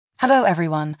Hello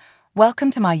everyone,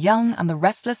 welcome to my Young and the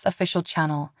Restless official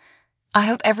channel. I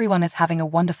hope everyone is having a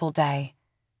wonderful day.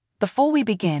 Before we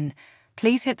begin,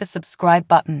 please hit the subscribe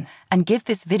button and give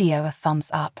this video a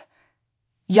thumbs up.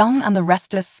 Young and the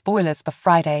Restless spoilers for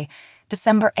Friday,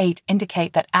 December 8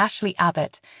 indicate that Ashley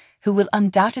Abbott, who will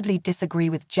undoubtedly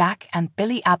disagree with Jack and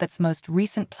Billy Abbott's most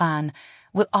recent plan,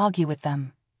 will argue with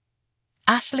them.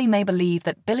 Ashley may believe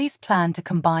that Billy's plan to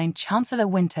combine Chancellor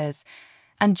Winters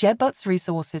and Jeb Butt's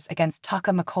resources against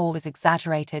Tucker McCall is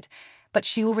exaggerated, but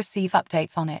she will receive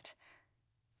updates on it.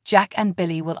 Jack and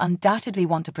Billy will undoubtedly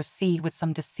want to proceed with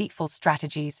some deceitful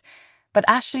strategies, but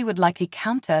Ashley would likely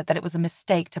counter that it was a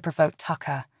mistake to provoke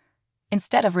Tucker.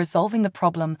 Instead of resolving the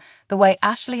problem the way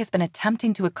Ashley has been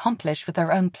attempting to accomplish with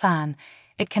her own plan,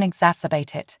 it can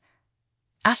exacerbate it.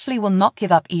 Ashley will not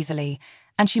give up easily,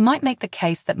 and she might make the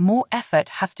case that more effort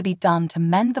has to be done to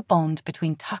mend the bond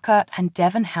between Tucker and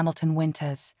Devon Hamilton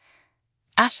Winters.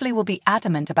 Ashley will be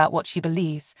adamant about what she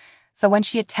believes, so when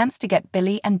she attempts to get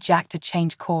Billy and Jack to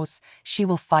change course, she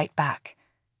will fight back.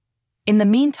 In the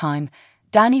meantime,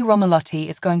 Danny Romalotti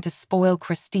is going to spoil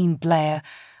Christine Blair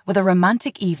with a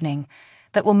romantic evening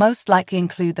that will most likely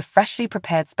include the freshly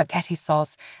prepared spaghetti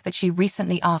sauce that she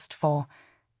recently asked for.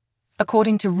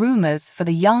 According to rumors for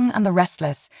the Young and the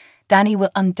Restless, Danny will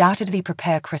undoubtedly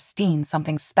prepare Christine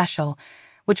something special,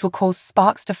 which will cause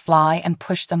sparks to fly and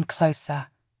push them closer.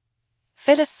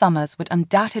 Phyllis Summers would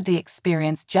undoubtedly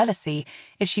experience jealousy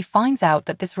if she finds out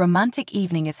that this romantic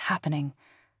evening is happening.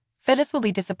 Phyllis will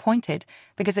be disappointed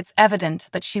because it's evident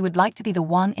that she would like to be the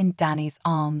one in Danny's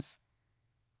arms.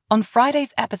 On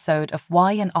Friday's episode of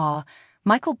Y&R,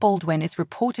 Michael Baldwin is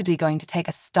reportedly going to take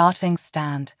a startling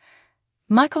stand.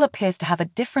 Michael appears to have a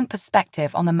different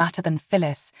perspective on the matter than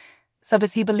Phyllis, so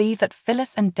does he believe that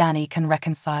Phyllis and Danny can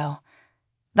reconcile?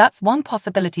 That's one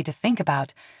possibility to think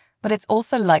about, but it's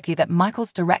also likely that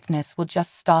Michael's directness will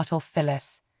just startle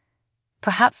Phyllis.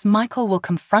 Perhaps Michael will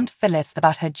confront Phyllis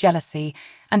about her jealousy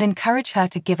and encourage her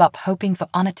to give up hoping for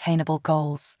unattainable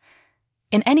goals.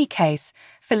 In any case,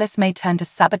 Phyllis may turn to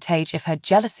sabotage if her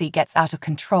jealousy gets out of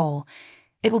control.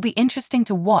 It will be interesting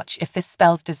to watch if this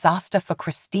spells disaster for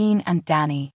Christine and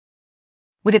Danny.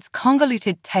 With its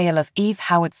convoluted tale of Eve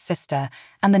Howard's sister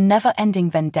and the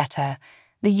never-ending vendetta,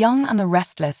 The Young and the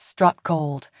Restless struck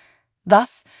gold.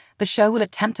 Thus, the show will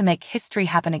attempt to make history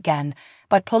happen again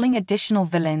by pulling additional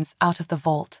villains out of the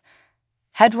vault.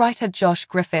 Head writer Josh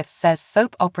Griffith says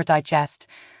Soap Opera Digest,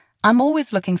 "I'm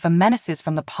always looking for menaces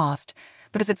from the past,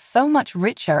 because it's so much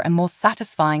richer and more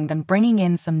satisfying than bringing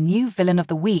in some new villain of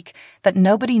the week that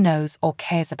nobody knows or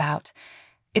cares about.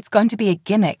 It's going to be a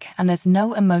gimmick and there's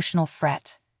no emotional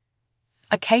threat.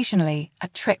 Occasionally, a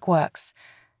trick works.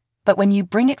 But when you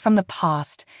bring it from the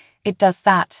past, it does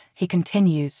that," he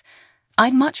continues.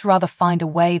 "I'd much rather find a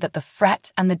way that the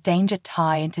threat and the danger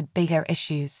tie into bigger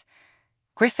issues."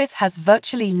 Griffith has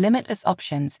virtually limitless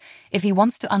options if he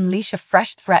wants to unleash a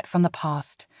fresh threat from the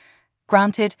past.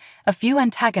 Granted, a few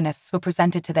antagonists were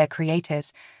presented to their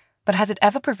creators, but has it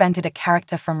ever prevented a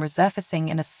character from resurfacing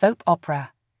in a soap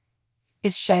opera?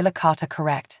 Is Shayla Carter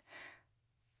correct?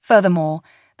 Furthermore,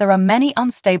 there are many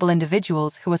unstable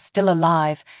individuals who are still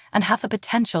alive and have the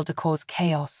potential to cause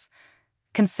chaos.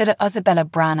 Consider Isabella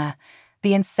Branner,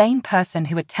 the insane person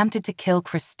who attempted to kill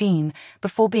Christine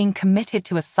before being committed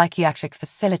to a psychiatric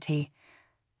facility.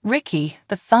 Ricky,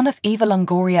 the son of Eva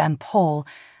Longoria and Paul,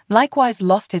 likewise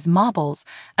lost his marbles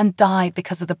and died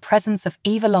because of the presence of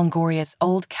Eva Longoria's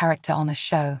old character on the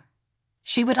show.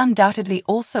 She would undoubtedly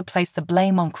also place the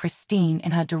blame on Christine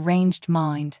in her deranged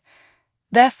mind.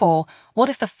 Therefore, what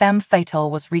if the femme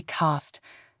fatale was recast,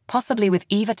 possibly with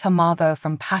Eva Tamargo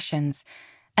from Passions,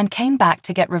 and came back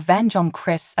to get revenge on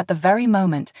Chris at the very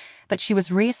moment that she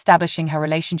was re-establishing her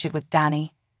relationship with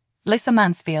Danny? Lisa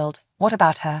Mansfield, what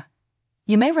about her?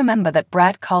 You may remember that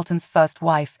Brad Carlton's first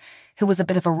wife, who was a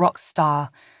bit of a rock star,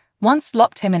 once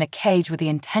locked him in a cage with the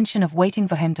intention of waiting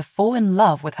for him to fall in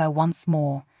love with her once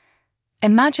more.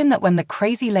 Imagine that when the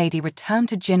crazy lady returned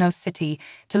to Gino City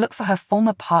to look for her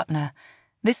former partner,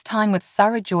 this time with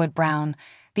Sarah Joy Brown,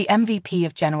 the MVP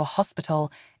of General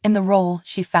Hospital, in the role,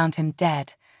 she found him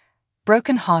dead.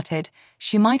 Broken-hearted,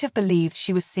 she might have believed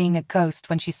she was seeing a ghost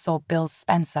when she saw Bill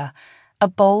Spencer, a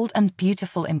bold and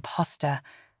beautiful imposter,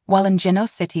 while in Gino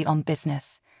City on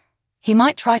business. He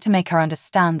might try to make her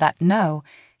understand that no,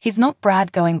 he's not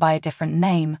Brad going by a different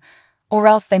name, or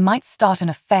else they might start an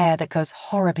affair that goes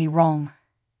horribly wrong.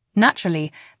 Naturally,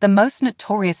 the most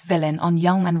notorious villain on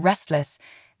Young and Restless,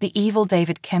 the evil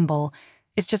David Kimball,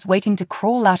 is just waiting to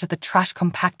crawl out of the trash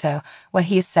compactor where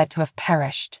he is said to have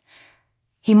perished.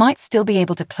 He might still be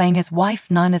able to claim his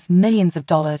wife Nina's millions of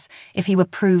dollars if he were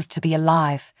proved to be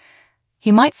alive.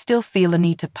 He might still feel the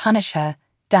need to punish her,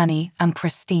 Danny, and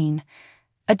Christine.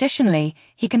 Additionally,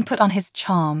 he can put on his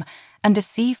charm and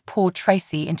deceive poor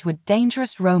Tracy into a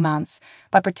dangerous romance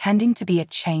by pretending to be a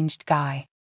changed guy.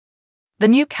 The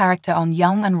new character on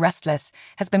Young and Restless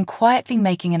has been quietly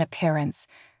making an appearance,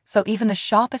 so even the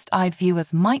sharpest-eyed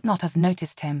viewers might not have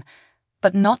noticed him,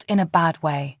 but not in a bad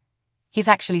way. He's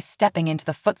actually stepping into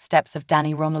the footsteps of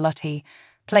Danny Romalotti,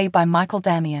 played by Michael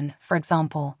Damian, for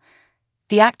example.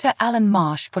 The actor Alan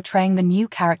Marsh portraying the new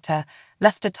character,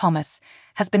 Lester Thomas,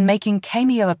 has been making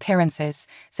cameo appearances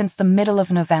since the middle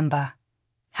of November.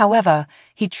 However,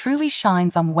 he truly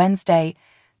shines on Wednesday,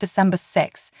 December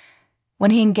 6,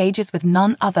 when he engages with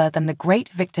none other than the great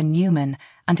Victor Newman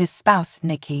and his spouse,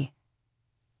 Nikki.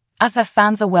 As her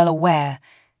fans are well aware,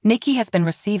 Nikki has been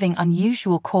receiving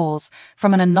unusual calls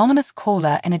from an anonymous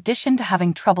caller in addition to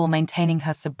having trouble maintaining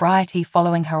her sobriety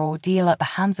following her ordeal at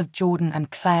the hands of Jordan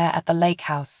and Claire at the lake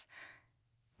house.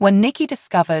 When Nikki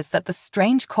discovers that the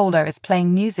strange caller is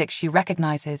playing music she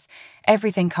recognizes,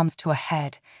 everything comes to a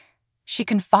head. She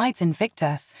confides in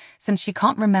Victor since she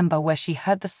can't remember where she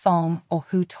heard the song or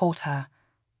who taught her.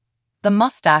 The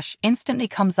mustache instantly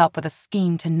comes up with a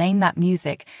scheme to name that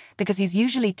music because he's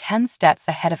usually 10 steps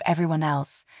ahead of everyone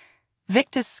else.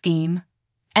 Victor's scheme: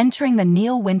 entering the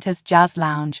Neil Winters Jazz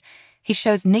Lounge, he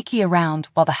shows Nikki around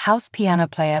while the house piano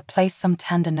player plays some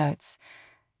tender notes.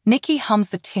 Nikki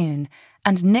hums the tune,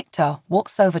 and Victor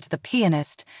walks over to the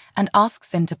pianist and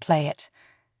asks him to play it.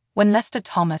 When Lester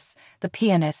Thomas, the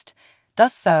pianist,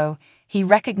 does so, he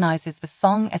recognizes the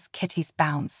song as Kitty's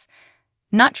Bounce.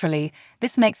 Naturally,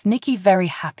 this makes Nikki very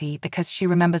happy because she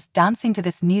remembers dancing to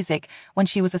this music when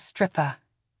she was a stripper.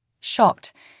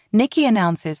 Shocked, Nikki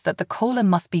announces that the caller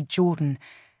must be Jordan,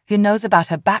 who knows about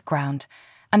her background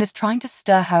and is trying to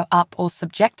stir her up or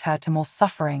subject her to more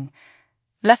suffering.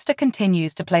 Lester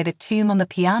continues to play the tune on the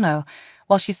piano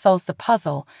while she solves the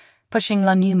puzzle, pushing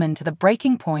La Newman to the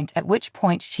breaking point, at which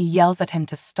point she yells at him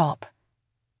to stop.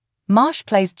 Marsh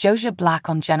plays Josiah Black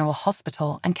on General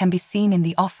Hospital and can be seen in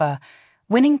The Offer,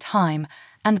 Winning Time,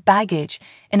 and Baggage,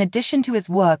 in addition to his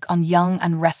work on Young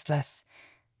and Restless.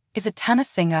 Is a tenor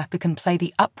singer who can play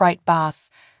the upright bass,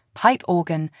 pipe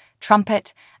organ,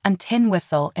 trumpet, and tin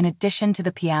whistle in addition to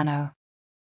the piano.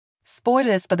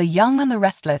 Spoilers for The Young and the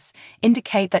Restless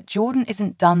indicate that Jordan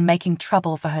isn't done making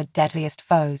trouble for her deadliest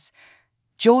foes.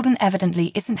 Jordan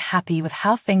evidently isn't happy with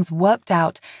how things worked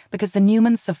out because the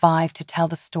Newmans survived to tell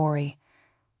the story.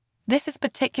 This is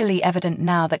particularly evident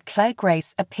now that Claire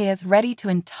Grace appears ready to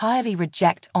entirely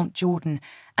reject Aunt Jordan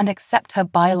and accept her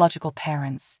biological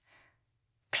parents.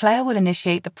 Claire will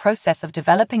initiate the process of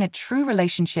developing a true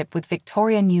relationship with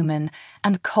Victoria Newman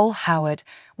and Cole Howard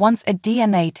once a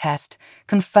DNA test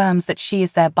confirms that she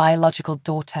is their biological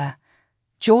daughter.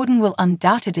 Jordan will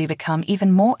undoubtedly become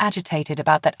even more agitated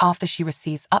about that after she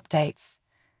receives updates.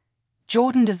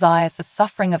 Jordan desires the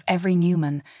suffering of every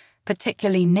Newman,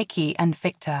 particularly Nikki and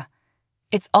Victor.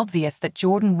 It's obvious that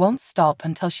Jordan won't stop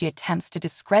until she attempts to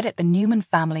discredit the Newman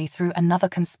family through another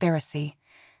conspiracy.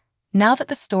 Now that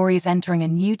the story is entering a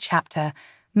new chapter,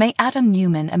 may Adam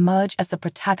Newman emerge as the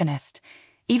protagonist,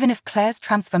 even if Claire's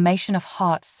transformation of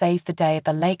heart saved the day at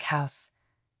the lake house.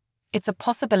 It's a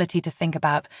possibility to think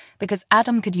about because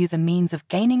Adam could use a means of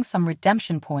gaining some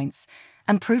redemption points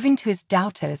and proving to his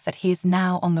doubters that he is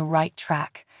now on the right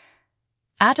track.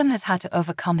 Adam has had to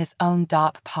overcome his own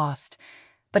dark past,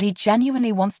 but he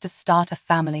genuinely wants to start a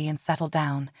family and settle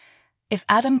down. If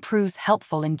Adam proves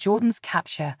helpful in Jordan's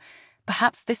capture,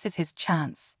 perhaps this is his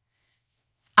chance.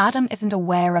 Adam isn't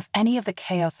aware of any of the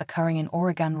chaos occurring in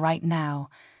Oregon right now.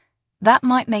 That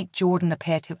might make Jordan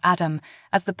appear to Adam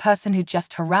as the person who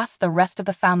just harassed the rest of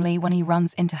the family when he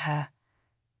runs into her.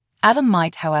 Adam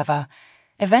might, however,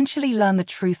 eventually learn the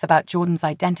truth about Jordan's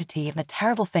identity and the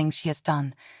terrible things she has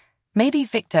done. Maybe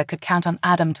Victor could count on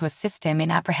Adam to assist him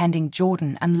in apprehending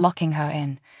Jordan and locking her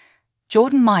in.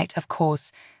 Jordan might, of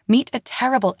course, meet a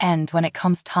terrible end when it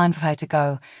comes time for her to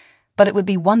go, but it would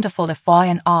be wonderful if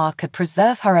Y&R could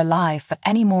preserve her alive for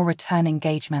any more return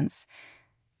engagements.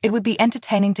 It would be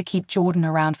entertaining to keep Jordan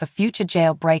around for future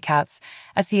jail breakouts,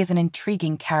 as he is an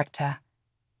intriguing character.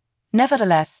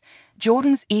 Nevertheless,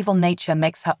 Jordan's evil nature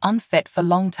makes her unfit for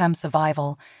long-term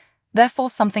survival, therefore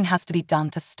something has to be done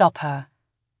to stop her.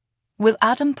 Will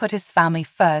Adam put his family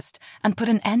first and put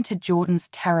an end to Jordan's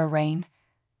terror reign?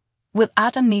 Will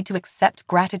Adam need to accept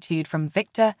gratitude from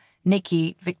Victor,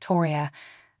 Nikki, Victoria,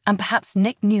 and perhaps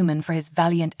Nick Newman for his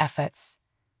valiant efforts?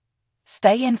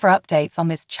 Stay in for updates on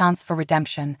this chance for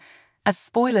redemption, as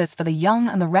spoilers for The Young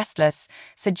and the Restless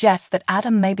suggest that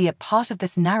Adam may be a part of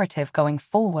this narrative going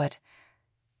forward.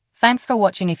 Thanks for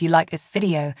watching. If you like this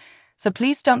video, so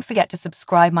please don't forget to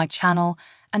subscribe my channel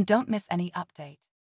and don't miss any update.